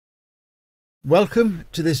Welcome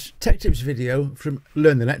to this Tech Tips video from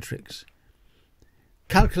Learn Electrics.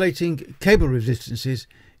 Calculating cable resistances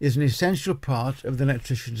is an essential part of the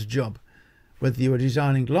electrician's job, whether you are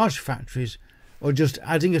designing large factories or just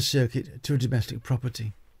adding a circuit to a domestic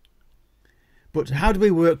property. But how do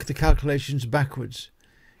we work the calculations backwards?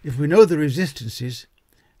 If we know the resistances,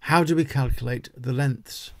 how do we calculate the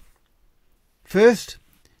lengths? First,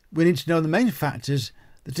 we need to know the main factors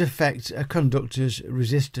that affect a conductor's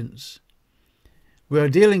resistance. We are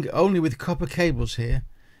dealing only with copper cables here,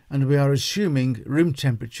 and we are assuming room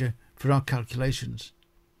temperature for our calculations.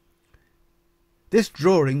 This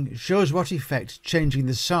drawing shows what effect changing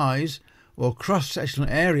the size or cross-sectional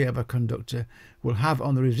area of a conductor will have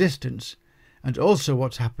on the resistance, and also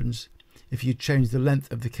what happens if you change the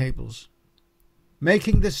length of the cables.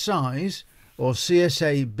 Making the size or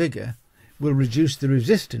CSA bigger will reduce the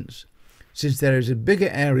resistance, since there is a bigger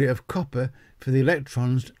area of copper for the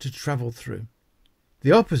electrons to travel through.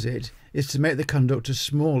 The opposite is to make the conductor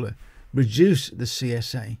smaller, reduce the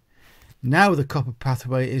CSA. Now the copper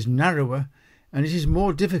pathway is narrower and it is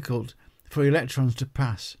more difficult for electrons to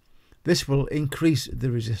pass. This will increase the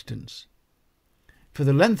resistance. For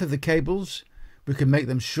the length of the cables, we can make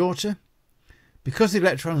them shorter. Because the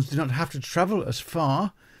electrons do not have to travel as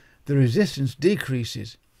far, the resistance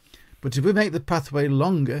decreases. But if we make the pathway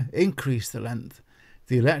longer, increase the length,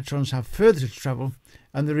 the electrons have further to travel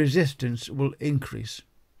and the resistance will increase.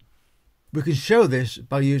 We can show this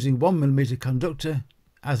by using 1mm conductor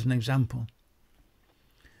as an example.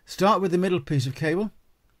 Start with the middle piece of cable.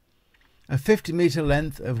 A 50-metre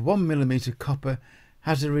length of 1mm copper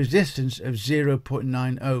has a resistance of 0.9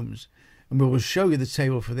 ohms, and we will show you the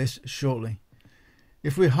table for this shortly.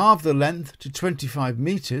 If we halve the length to 25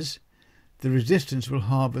 metres, the resistance will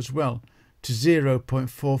halve as well to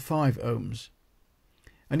 0.45 ohms.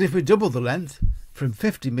 And if we double the length from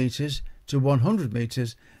 50 metres to 100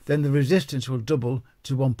 metres, then the resistance will double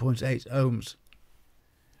to 1.8 ohms.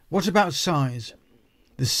 What about size?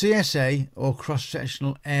 The CSA or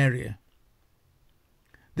cross-sectional area.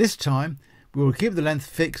 This time we will keep the length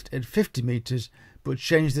fixed at 50 metres but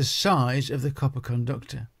change the size of the copper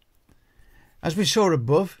conductor. As we saw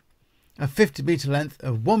above, a 50-metre length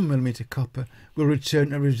of 1mm copper will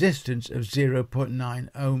return a resistance of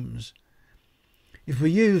 0.9 ohms. If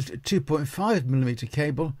we used 2.5mm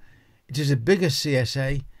cable, it is a bigger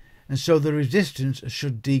CSA, and so the resistance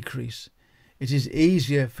should decrease. It is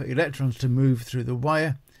easier for electrons to move through the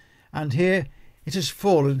wire, and here it has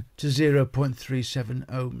fallen to 0.37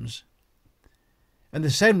 ohms. And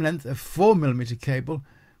the same length of 4mm cable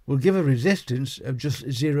will give a resistance of just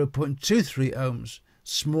 0.23 ohms,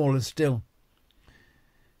 smaller still.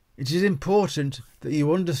 It is important that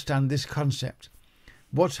you understand this concept.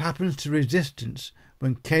 What happens to resistance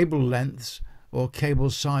when cable lengths or cable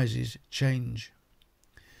sizes change?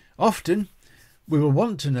 Often we will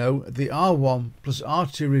want to know the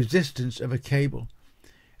R1+R2 resistance of a cable,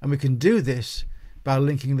 and we can do this by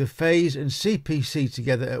linking the phase and CPC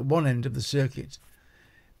together at one end of the circuit.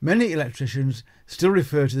 Many electricians still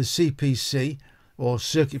refer to the CPC or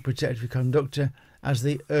circuit protective conductor as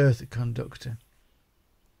the earth conductor.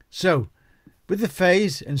 So, with the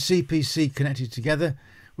phase and CPC connected together,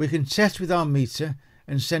 we can test with our meter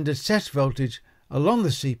and send a test voltage along the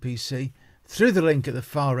CPC through the link at the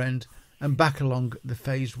far end and back along the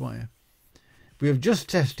phase wire. We have just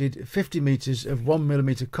tested 50 metres of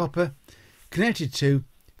 1mm copper connected to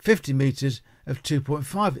 50 metres of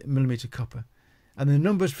 2.5mm copper, and the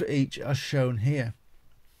numbers for each are shown here.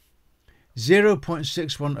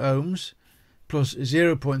 0.61 ohms plus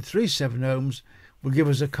 0.37 ohms will give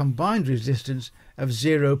us a combined resistance of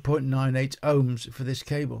 0.98 ohms for this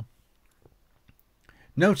cable.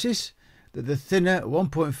 Notice that the thinner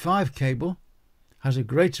 1.5 cable has a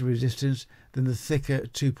greater resistance than the thicker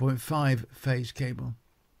 2.5 phase cable.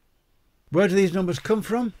 Where do these numbers come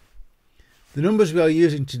from? The numbers we are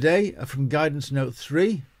using today are from Guidance Note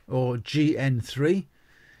 3 or GN3.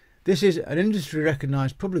 This is an industry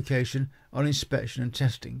recognised publication on inspection and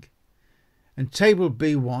testing. And Table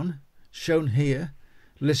B1, shown here,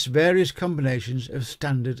 lists various combinations of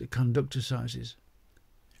standard conductor sizes.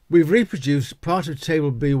 We've reproduced part of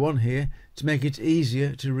Table B1 here to make it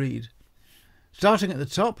easier to read. Starting at the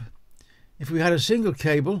top, if we had a single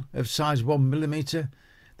cable of size 1mm,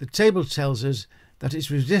 the table tells us that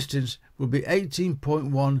its resistance would be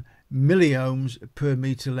 18.1 milliohms per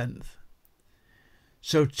metre length.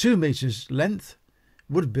 So 2 metres length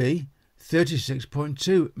would be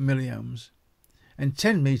 36.2 milliohms, and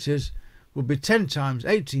 10 metres would be 10 times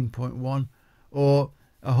 18.1 or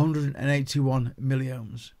 181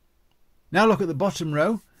 milliohms. Now look at the bottom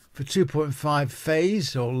row for 2.5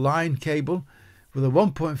 phase or line cable with a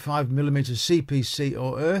 1.5mm CPC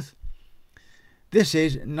or earth, this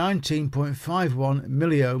is 19.51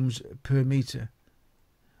 milliohms per metre,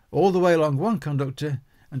 all the way along one conductor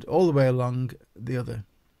and all the way along the other.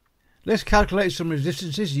 Let's calculate some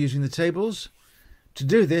resistances using the tables. To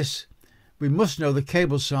do this, we must know the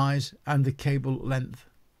cable size and the cable length.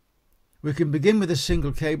 We can begin with a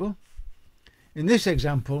single cable. In this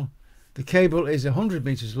example, the cable is 100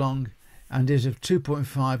 metres long and is of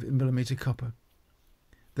 2.5mm copper.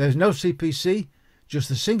 There is no CPC, just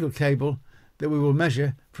the single cable that we will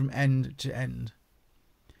measure from end to end.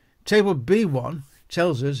 Table B1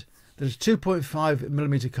 tells us that a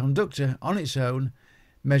 2.5mm conductor on its own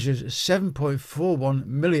measures 7.41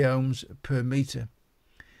 milliohms per metre.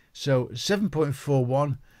 So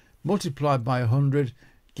 7.41 multiplied by 100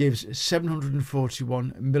 gives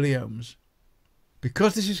 741 milliohms.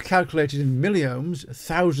 Because this is calculated in milliohms,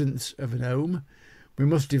 thousandths of an ohm, we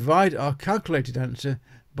must divide our calculated answer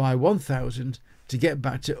by 1000 to get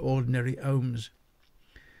back to ordinary ohms.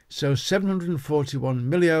 So 741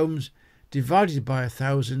 milliohms divided by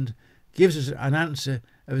 1000 gives us an answer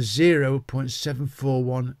of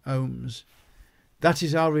 0.741 ohms. That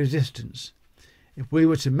is our resistance. If we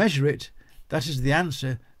were to measure it, that is the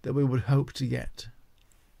answer that we would hope to get.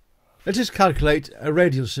 Let us calculate a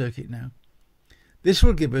radial circuit now. This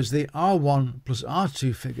will give us the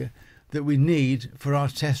R1+R2 figure that we need for our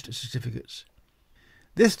test certificates.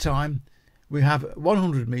 This time we have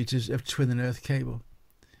 100 metres of twin and earth cable.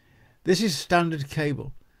 This is standard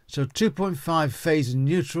cable, so 2.5 phase and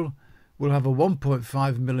neutral will have a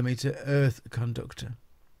 1.5mm earth conductor.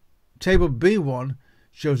 Table B1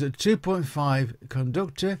 shows that 2.5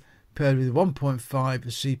 conductor paired with 1.5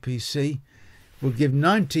 CPC will give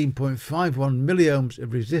 19.51 milliohms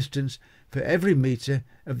of resistance for every metre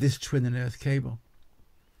of this twin and earth cable.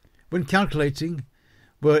 When calculating,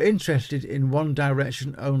 we're interested in one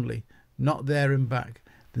direction only, not there and back.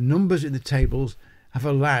 The numbers in the tables have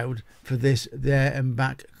allowed for this there and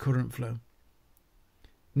back current flow.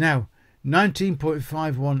 Now,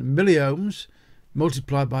 19.51 milliohms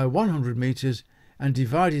multiplied by 100 metres and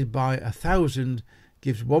divided by 1000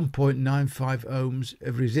 gives 1.95 ohms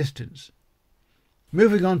of resistance.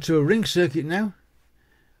 Moving on to a ring circuit now.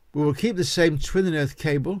 We will keep the same twin and earth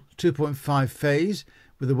cable, 2.5 phase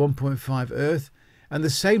with a 1.5 earth, and the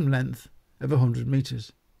same length of 100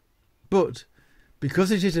 metres. But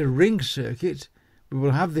because it is a ring circuit, we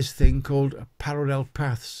will have this thing called parallel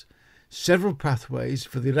paths, several pathways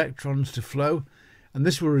for the electrons to flow, and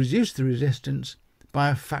this will reduce the resistance by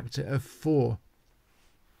a factor of 4.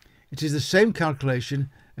 It is the same calculation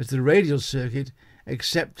as the radial circuit,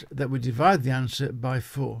 except that we divide the answer by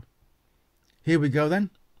 4. Here we go then.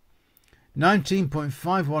 19.51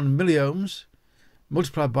 milliohms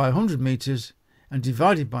multiplied by 100 metres and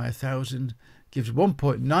divided by 1000 gives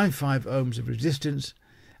 1.95 ohms of resistance,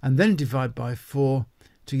 and then divide by 4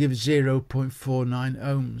 to give 0.49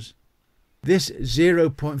 ohms. This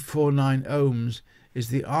 0.49 ohms is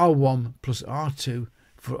the R1+R2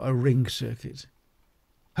 for a ring circuit.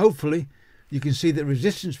 Hopefully you can see that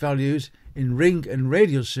resistance values in ring and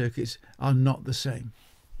radial circuits are not the same.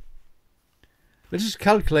 Let us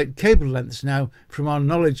calculate cable lengths now from our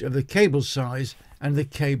knowledge of the cable size and the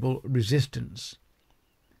cable resistance.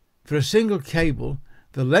 For a single cable,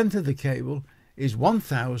 the length of the cable is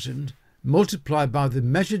 1000 multiplied by the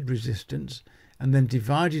measured resistance and then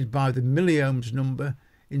divided by the milliohms number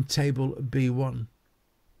in table B1.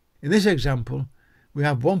 In this example, we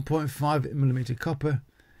have 1.5mm copper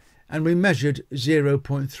and we measured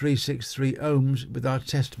 0.363 ohms with our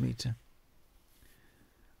test meter.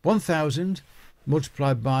 1000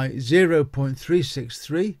 multiplied by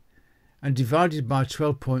 0.363 and divided by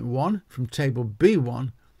 12.1 from table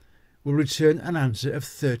B1 will return an answer of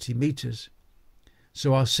 30 metres.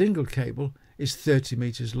 So our single cable is 30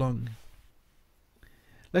 metres long.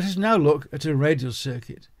 Let us now look at a radial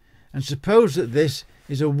circuit and suppose that this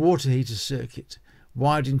is a water heater circuit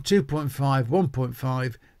wired in 2.5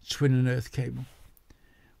 1.5 twin and earth cable.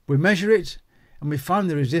 We measure it and we find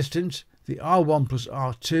the resistance, the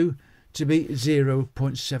R1+R2, to be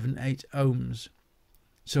 0.78 ohms.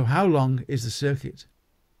 So how long is the circuit?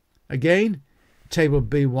 Again, table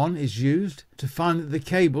B1 is used to find that the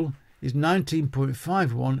cable is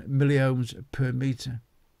 19.51 milliohms per metre.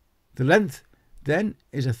 The length then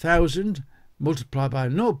is 1000 multiplied by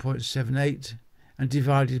 0.78 and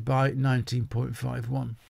divided by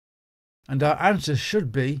 19.51. And our answer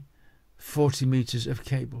should be 40 metres of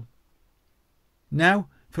cable. Now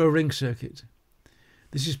for a ring circuit.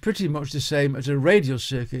 This is pretty much the same as a radial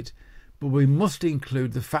circuit, but we must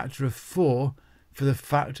include the factor of 4 for the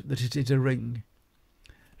fact that it is a ring.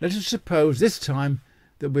 Let us suppose this time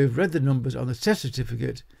that we've read the numbers on the test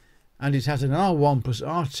certificate and it has an R1 plus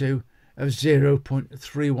R2 of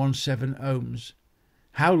 0.317 ohms.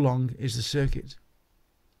 How long is the circuit?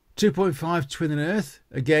 2.5 twin and earth,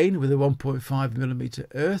 again with a 1.5mm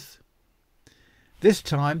earth. This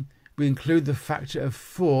time we include the factor of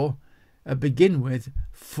 4 and begin with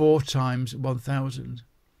 4 times 1000.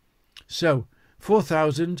 So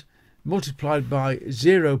 4000 multiplied by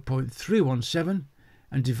 0.317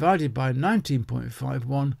 and divided by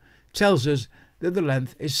 19.51 tells us that the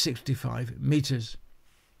length is 65 metres.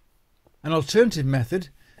 An alternative method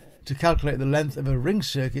to calculate the length of a ring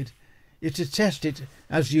circuit is to test it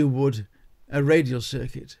as you would a radial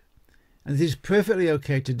circuit, and it is perfectly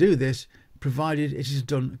okay to do this provided it is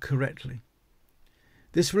done correctly.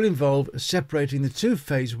 This will involve separating the 2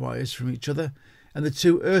 phase wires from each other and the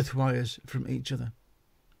 2 earth wires from each other.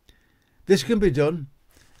 This can be done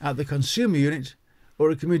at the consumer unit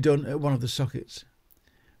or it can be done at one of the sockets.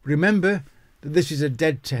 Remember that this is a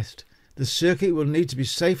dead test. The circuit will need to be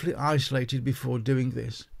safely isolated before doing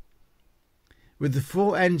this. With the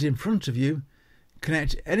 4 ends in front of you,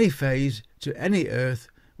 connect any phase to any earth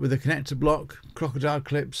with a connector block, crocodile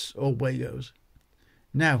clips or Wagos.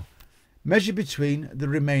 Now, measure between the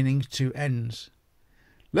remaining 2 ends.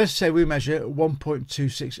 Let's say we measure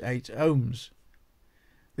 1.268 ohms.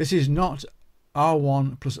 This is not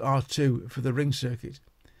R1 plus R2 for the ring circuit.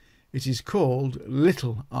 It is called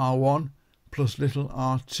little r1 plus little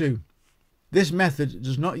r2. This method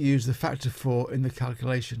does not use the factor 4 in the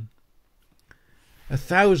calculation.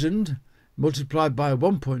 1000 multiplied by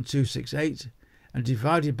 1.268 and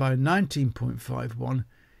divided by 19.51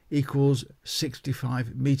 equals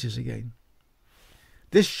 65 metres again.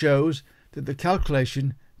 This shows that the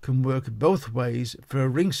calculation can work both ways for a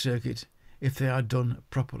ring circuit if they are done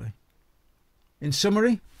properly. In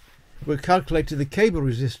summary, we calculated the cable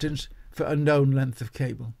resistance for a known length of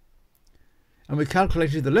cable, and we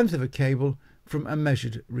calculated the length of a cable from a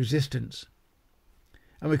measured resistance.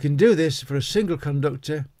 And we can do this for a single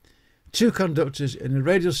conductor, 2 conductors in a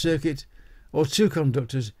radial circuit, or 2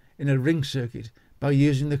 conductors in a ring circuit by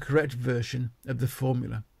using the correct version of the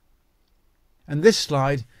formula. And this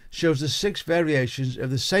slide shows the 6 variations of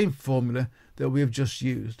the same formula that we have just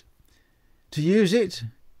used. To use it,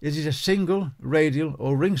 is it a single, radial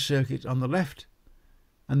or ring circuit on the left,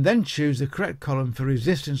 and then choose the correct column for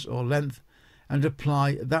resistance or length and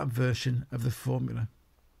apply that version of the formula.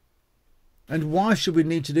 And why should we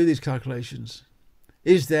need to do these calculations?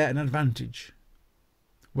 Is there an advantage?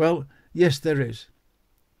 Well, yes, there is.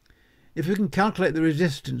 If we can calculate the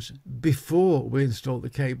resistance before we install the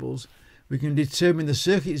cables, we can determine the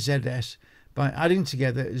circuit ZS by adding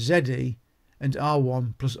together ZE and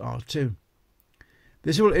R1 plus R2.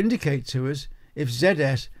 This will indicate to us if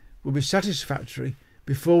ZS will be satisfactory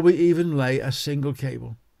before we even lay a single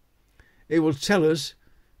cable. It will tell us,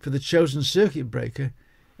 for the chosen circuit breaker,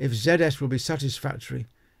 if ZS will be satisfactory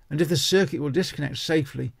and if the circuit will disconnect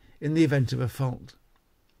safely in the event of a fault.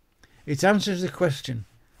 It answers the question,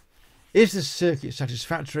 is the circuit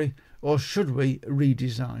satisfactory or should we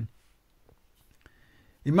redesign?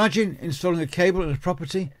 Imagine installing a cable at a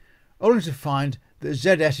property only to find that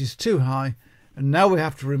ZS is too high and now we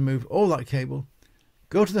have to remove all that cable,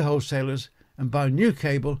 go to the wholesalers and buy a new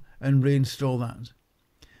cable and reinstall that.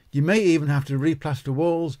 You may even have to replaster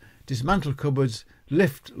walls, dismantle cupboards,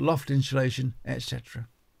 lift loft insulation, etc.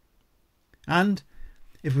 And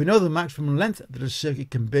if we know the maximum length that a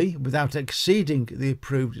circuit can be without exceeding the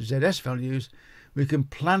approved ZS values, we can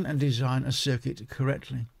plan and design a circuit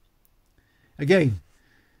correctly. Again,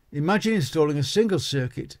 imagine installing a single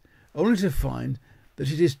circuit only to find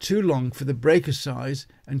that it is too long for the breaker size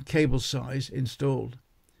and cable size installed.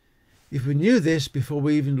 If we knew this before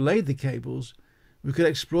we even laid the cables, we could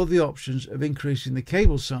explore the options of increasing the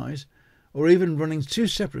cable size or even running 2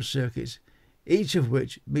 separate circuits, each of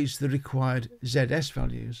which meets the required ZS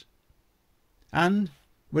values. And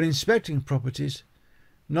when inspecting properties,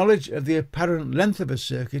 knowledge of the apparent length of a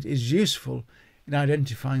circuit is useful in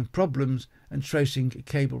identifying problems and tracing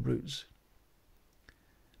cable routes.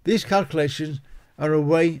 These calculations are a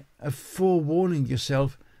way of forewarning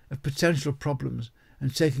yourself of potential problems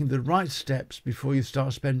and taking the right steps before you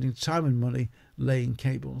start spending time and money laying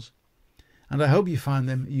cables. And I hope you find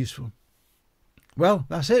them useful. Well,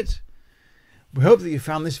 that's it. We hope that you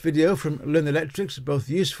found this video from Learn Electrics both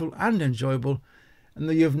useful and enjoyable, and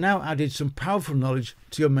that you have now added some powerful knowledge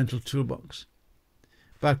to your mental toolbox.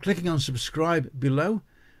 By clicking on subscribe below,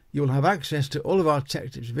 you will have access to all of our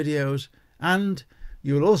Tech Tips videos, and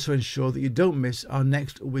you will also ensure that you don't miss our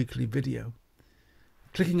next weekly video.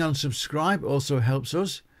 Clicking on subscribe also helps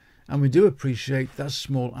us, and we do appreciate that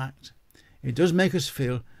small act. It does make us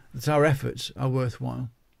feel that our efforts are worthwhile.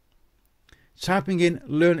 Typing in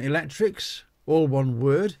Learn Electrics, all one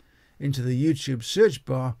word, into the YouTube search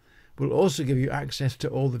bar will also give you access to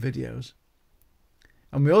all the videos.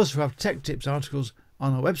 And we also have tech tips articles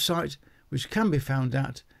on our website, which can be found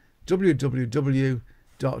at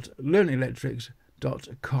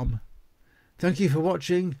www.learnelectrics.com. Thank you for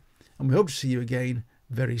watching, and we hope to see you again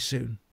very soon.